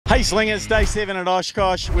Hey Slingers, day 7 at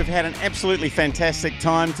Oshkosh. We've had an absolutely fantastic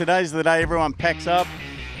time. Today's the day everyone packs up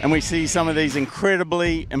and we see some of these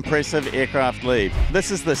incredibly impressive aircraft leave.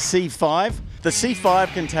 This is the C5. The C5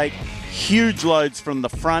 can take huge loads from the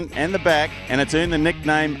front and the back, and it's earned the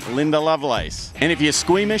nickname Linda Lovelace. And if you're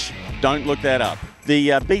squeamish, don't look that up.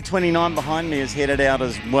 The B-29 behind me is headed out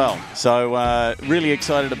as well. So really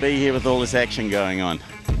excited to be here with all this action going on.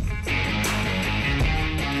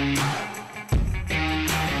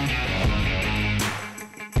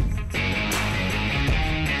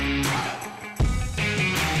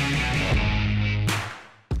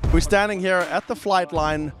 We're standing here at the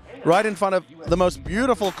Flightline, right in front of the most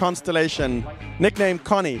beautiful Constellation, nicknamed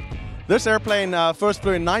Connie. This airplane first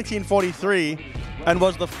flew in 1943 and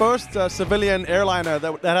was the first civilian airliner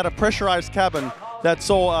that had a pressurized cabin that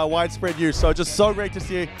saw widespread use. So just so great to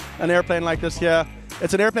see an airplane like this here.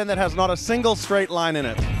 It's an airplane that has not a single straight line in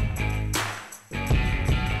it.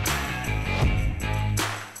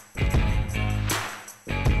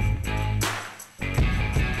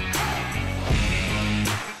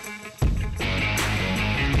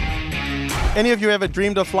 Any of you ever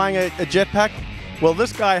dreamed of flying a jetpack? Well,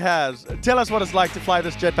 this guy has. Tell us what it's like to fly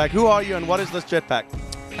this jetpack. Who are you and what is this jetpack?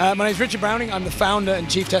 My name's Richard Browning. I'm the founder and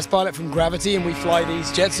chief test pilot from Gravity, and we fly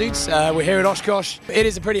these jet suits. We're here at Oshkosh. It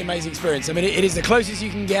is a pretty amazing experience. I mean, it is the closest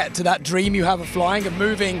you can get to that dream you have of flying, of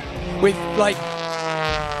moving with like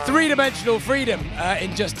three-dimensional freedom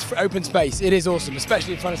in just open space. It is awesome,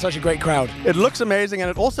 especially in front of such a great crowd. It looks amazing,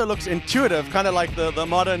 and it also looks intuitive, kind of like the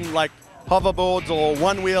modern like hoverboards or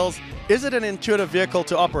one wheels. Is it an intuitive vehicle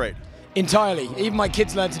to operate? Entirely. Even my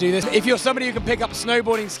kids learn to do this. If you're somebody who can pick up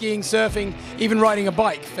snowboarding, skiing, surfing, even riding a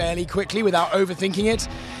bike fairly quickly without overthinking it,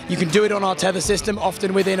 you can do it on our tether system,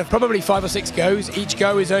 often within probably 5 or 6 goes. Each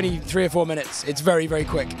go is only 3 or 4 minutes. It's very, very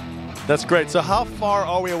quick. That's great. So how far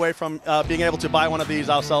are we away from being able to buy one of these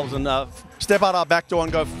ourselves and step out our back door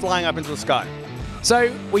and go flying up into the sky?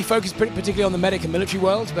 So we focus particularly on the medic and military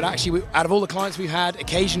world, but actually out of all the clients we've had,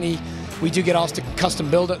 occasionally we do get asked to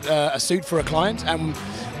custom build a suit for a client, and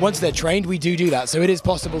once they're trained, we do that. So it is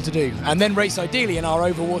possible to do. And then race ideally in our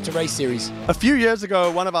overwater race series. A few years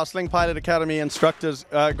ago, one of our Sling Pilot Academy instructors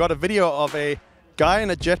got a video of a guy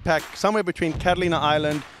in a jetpack somewhere between Catalina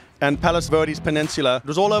Island and Palos Verdes Peninsula. It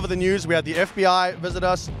was all over the news. We had the FBI visit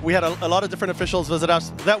us. We had a lot of different officials visit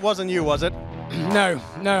us. That wasn't you, was it? No,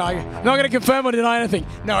 I'm not going to confirm or deny anything.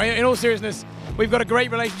 No, in all seriousness, we've got a great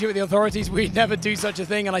relationship with the authorities. We'd never do such a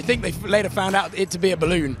thing, and I think they later found out it to be a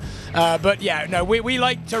balloon. But yeah, no, we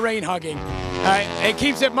like terrain hugging. It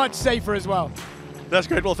keeps it much safer as well. That's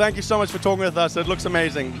great. Well, thank you so much for talking with us. It looks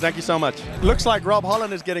amazing. Thank you so much. Looks like Rob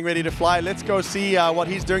Holland is getting ready to fly. Let's go see what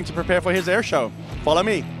he's doing to prepare for his air show. Follow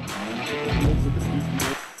me.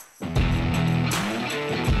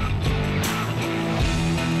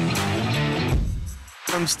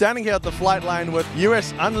 I'm standing here at the Flightline with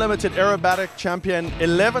US Unlimited Aerobatics Champion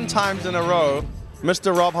 11 times in a row,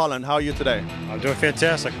 Mr. Rob Holland. How are you today? I'm doing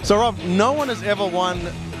fantastic. So Rob, no one has ever won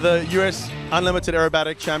the US Unlimited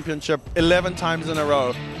Aerobatics Championship 11 times in a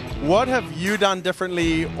row. What have you done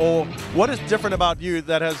differently, or what is different about you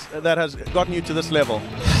that has gotten you to this level?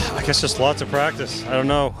 I guess just lots of practice. I don't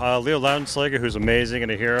know. Leo Laudenslager, who's amazing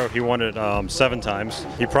and a hero, he won it 7 times.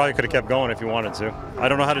 He probably could have kept going if he wanted to. I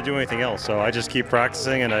don't know how to do anything else, so I just keep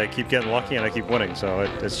practicing and I keep getting lucky and I keep winning. So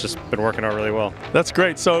it's just been working out really well. That's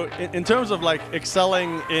great. So in terms of like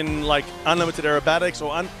excelling in like unlimited aerobatics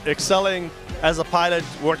or excelling as a pilot,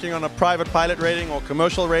 working on a private pilot rating or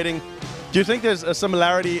commercial rating, do you think there's a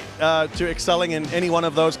similarity to excelling in any one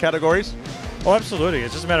of those categories? Oh, absolutely.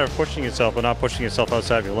 It's just a matter of pushing yourself but not pushing yourself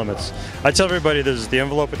outside your limits. I tell everybody there's the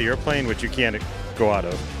envelope of the airplane, which you can't go out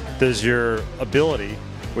of. There's your ability,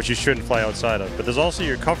 which you shouldn't fly outside of. But there's also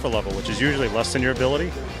your comfort level, which is usually less than your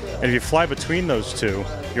ability. And if you fly between those two,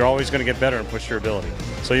 you're always going to get better and push your ability.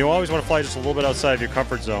 So you always want to fly just a little bit outside of your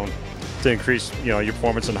comfort zone to increase, your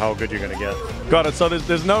performance and how good you're going to get. Got it. So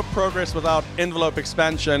there's no progress without envelope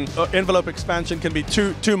expansion. Envelope expansion can be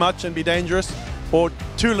too much and be dangerous, or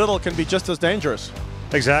too little can be just as dangerous.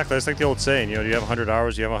 Exactly. It's like the old saying, you have 100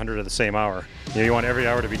 hours, you have 100 of the same hour. You want every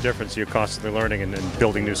hour to be different, so you're constantly learning and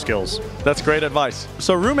building new skills. That's great advice.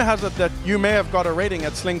 So rumor has it that you may have got a rating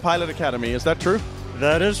at Sling Pilot Academy. Is that true?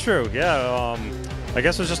 That is true, yeah. I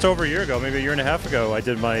guess it was just over a year ago, maybe a year and a half ago, I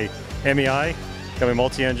did my MEI, got my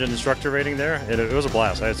multi-engine instructor rating there. It was a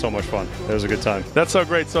blast. I had so much fun. It was a good time. That's so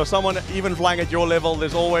great. So someone even flying at your level,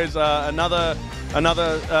 there's always another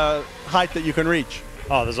height that you can reach.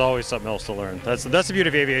 Oh, there's always something else to learn. That's the beauty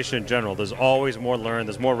of aviation in general. There's always more to learn.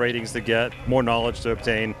 There's more ratings to get, more knowledge to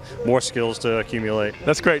obtain, more skills to accumulate.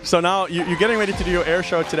 That's great. So now you're getting ready to do your air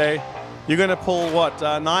show today. You're going to pull what,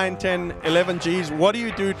 9, 10, 11 Gs. What do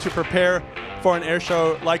you do to prepare for an air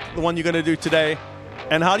show like the one you're going to do today?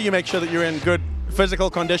 And how do you make sure that you're in good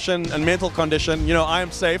physical condition and mental condition? You know, I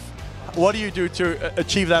am safe. What do you do to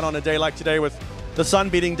achieve that on a day like today with the sun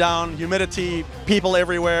beating down, humidity, people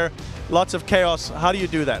everywhere, lots of chaos? How do you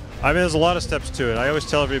do that? I mean, there's a lot of steps to it. I always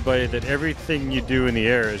tell everybody that everything you do in the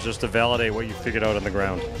air is just to validate what you figured out on the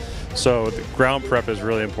ground. So the ground prep is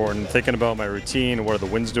really important. Thinking about my routine, what are the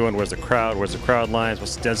winds doing, where's the crowd lines,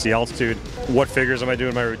 what's the density, altitude, what figures am I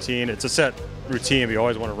doing in my routine? It's a set routine, but you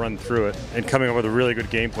always want to run through it and coming up with a really good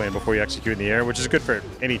game plan before you execute in the air, which is good for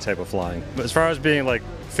any type of flying. But as far as being like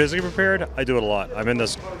physically prepared, I do it a lot. I'm in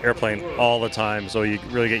this airplane all the time, so you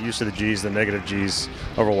really get used to the G's, the negative G's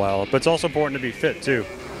over a while. But it's also important to be fit too.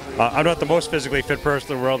 I'm not the most physically fit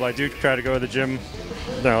person in the world, but I do try to go to the gym,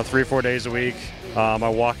 3 or 4 days a week. I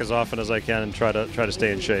walk as often as I can and try to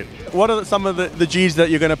stay in shape. What are some of the Gs that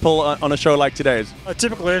you're going to pull on a show like today's? A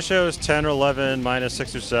typical air show is 10 or 11, minus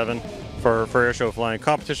 6 or 7 for air show flying.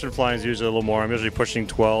 Competition flying is usually a little more. I'm usually pushing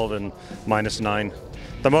 12 and minus 9.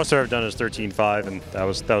 The most I've ever done is 13.5, and that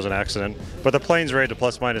was an accident. But the plane's rated to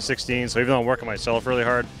plus minus 16, so even though I'm working myself really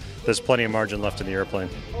hard, there's plenty of margin left in the airplane.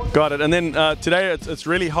 Got it. And then today it's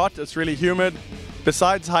really hot, it's really humid.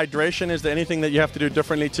 Besides hydration, is there anything that you have to do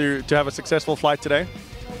differently to have a successful flight today?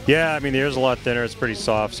 Yeah, I mean, the air's a lot thinner, it's pretty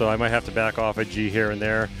soft, so I might have to back off a G here and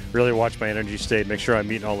there, really watch my energy state, make sure I'm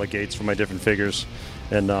meeting all the gates for my different figures.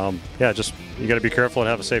 And yeah, just you got to be careful and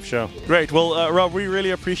have a safe show. Great. Well, Rob, we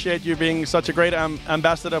really appreciate you being such a great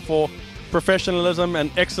ambassador for professionalism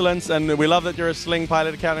and excellence, and we love that you're a Sling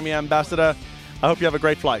Pilot Academy ambassador. I hope you have a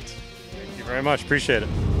great flight. Thank you very much. Appreciate it.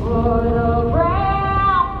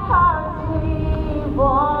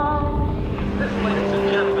 Ladies and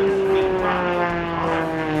gentlemen,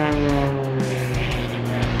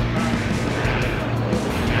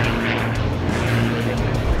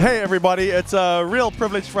 hey everybody, it's a real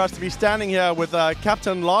privilege for us to be standing here with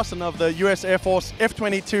Captain Larson of the US Air Force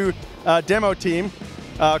F-22 demo team,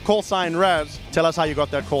 call sign Raz. Tell us how you got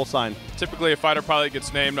that call sign. Typically a fighter pilot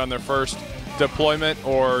gets named on their first deployment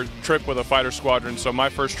or trip with a fighter squadron. So my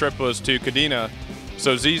first trip was to Kadena.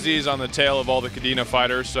 So ZZ is on the tail of all the Kadena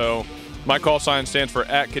fighters. So my call sign stands for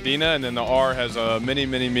at Kadena, and then the R has many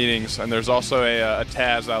meanings. And there's also a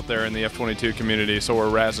Taz out there in the F-22 community, so we're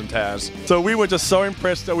Raz and Taz. So we were just so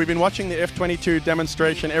impressed that we've been watching the F-22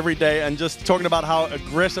 demonstration every day and just talking about how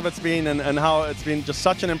aggressive it's been and how it's been just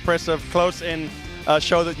such an impressive close-in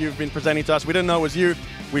show that you've been presenting to us. We didn't know it was you.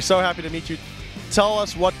 We're so happy to meet you. Tell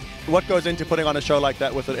us what goes into putting on a show like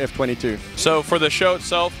that with the F-22. So for the show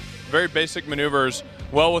itself, very basic maneuvers,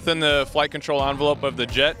 well within the flight control envelope of the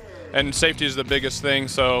jet. And safety is the biggest thing,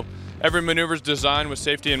 so every maneuver is designed with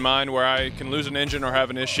safety in mind, where I can lose an engine or have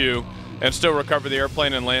an issue and still recover the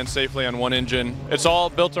airplane and land safely on one engine. It's all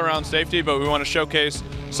built around safety, but we want to showcase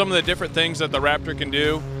some of the different things that the Raptor can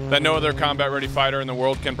do that no other combat-ready fighter in the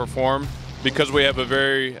world can perform, because we have a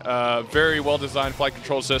very well-designed flight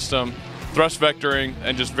control system, thrust vectoring,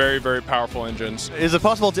 and just very powerful engines. Is it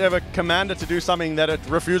possible to ever command it to do something that it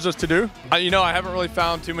refuses to do? I haven't really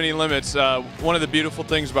found too many limits. One of the beautiful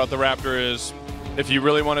things about the Raptor is if you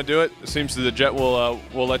really want to do it, it seems that the jet will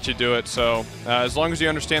let you do it. So as long as you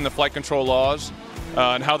understand the flight control laws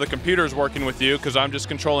and how the computer is working with you, because I'm just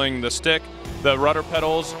controlling the stick, the rudder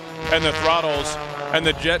pedals, and the throttles, and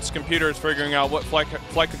the jet's computer is figuring out what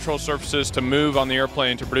flight control surfaces to move on the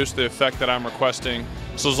airplane to produce the effect that I'm requesting.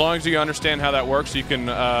 So as long as you understand how that works, you can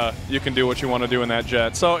do what you want to do in that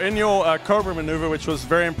jet. So in your Cobra maneuver, which was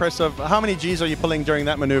very impressive, how many Gs are you pulling during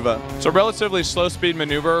that maneuver? So relatively slow speed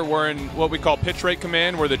maneuver. We're in what we call pitch rate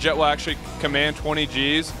command, where the jet will actually command 20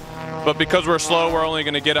 Gs. But because we're slow, we're only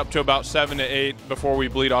going to get up to about 7 to 8 before we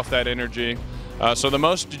bleed off that energy. So the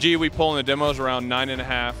most G we pull in the demo is around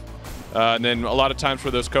 9.5. And then a lot of times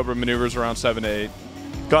for those Cobra maneuvers around 7 to 8.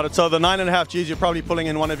 Got it. So the 9.5 Gs, you're probably pulling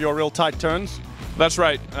in one of your real tight turns? That's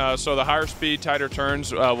right. So the higher speed, tighter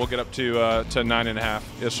turns, we'll get up to 9.5.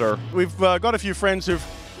 Yes, sir. We've got a few friends who've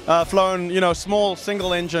flown, small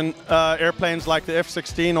single-engine airplanes like the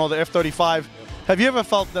F-16 or the F-35. Have you ever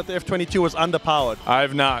felt that the F-22 was underpowered? I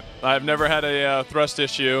have not. I've never had a thrust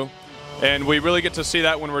issue, and we really get to see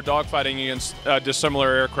that when we're dogfighting against dissimilar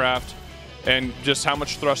aircraft. And just how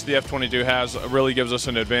much thrust the F-22 has really gives us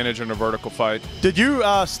an advantage in a vertical fight. Did you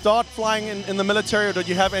start flying in the military, or did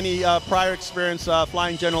you have any prior experience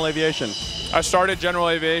flying general aviation? I started general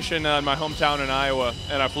aviation in my hometown in Iowa,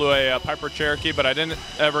 and I flew a Piper Cherokee, but I didn't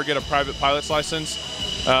ever get a private pilot's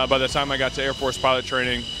license by the time I got to Air Force pilot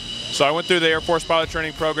training. So I went through the Air Force pilot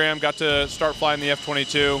training program, got to start flying the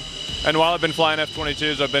F-22, And while I've been flying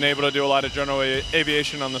F-22s, I've been able to do a lot of general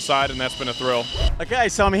aviation on the side, and that's been a thrill. Okay,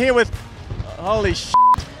 so I'm here with, holy shit,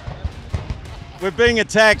 we're being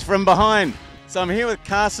attacked from behind. So I'm here with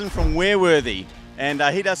Carson from Wairworthy, and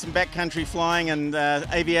he does some backcountry flying and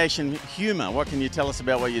aviation humor. What can you tell us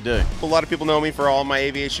about what you do? A lot of people know me for all my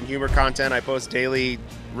aviation humor content. I post daily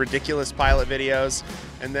ridiculous pilot videos.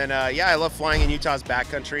 And then, yeah, I love flying in Utah's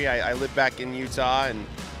backcountry. I live back in Utah, and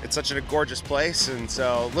it's such a gorgeous place. And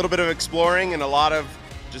so a little bit of exploring and a lot of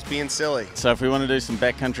just being silly. So if we want to do some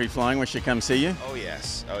backcountry flying, we should come see you? Oh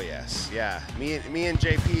yes, yeah. Me and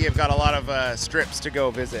JP have got a lot of strips to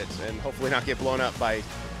go visit and hopefully not get blown up by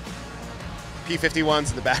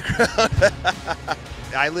P-51s in the background.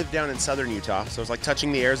 I live down in southern Utah, so it's like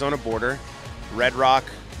touching the Arizona border. Red Rock,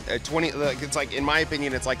 it's like, in my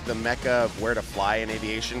opinion, it's like the mecca of where to fly in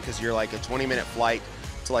aviation, because you're like a 20-minute flight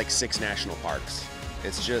to like 6 national parks.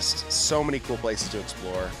 It's just so many cool places to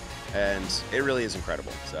explore, and it really is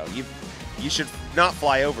incredible. So you should not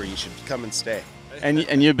fly over, you should come and stay.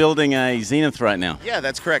 And you're building a Zenith right now? Yeah,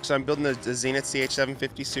 that's correct. So I'm building the Zenith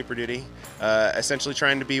CH-750 Super Duty, essentially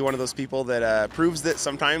trying to be one of those people that proves that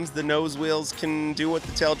sometimes the nose wheels can do what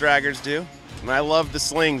the tail draggers do. And I love the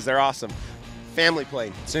slings, they're awesome. Family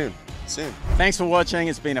plane, soon. Thanks for watching.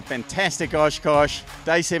 It's been a fantastic Oshkosh.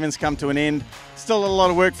 Day 7's come to an end. Still a lot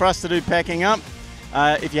of work for us to do packing up.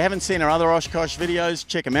 If you haven't seen our other Oshkosh videos,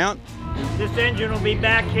 check them out. This engine will be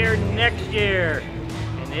back here next year.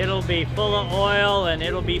 It'll be full of oil and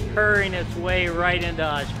it'll be purring its way right into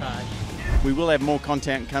Oshkosh. We will have more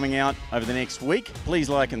content coming out over the next week. Please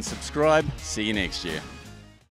like and subscribe. See you next year.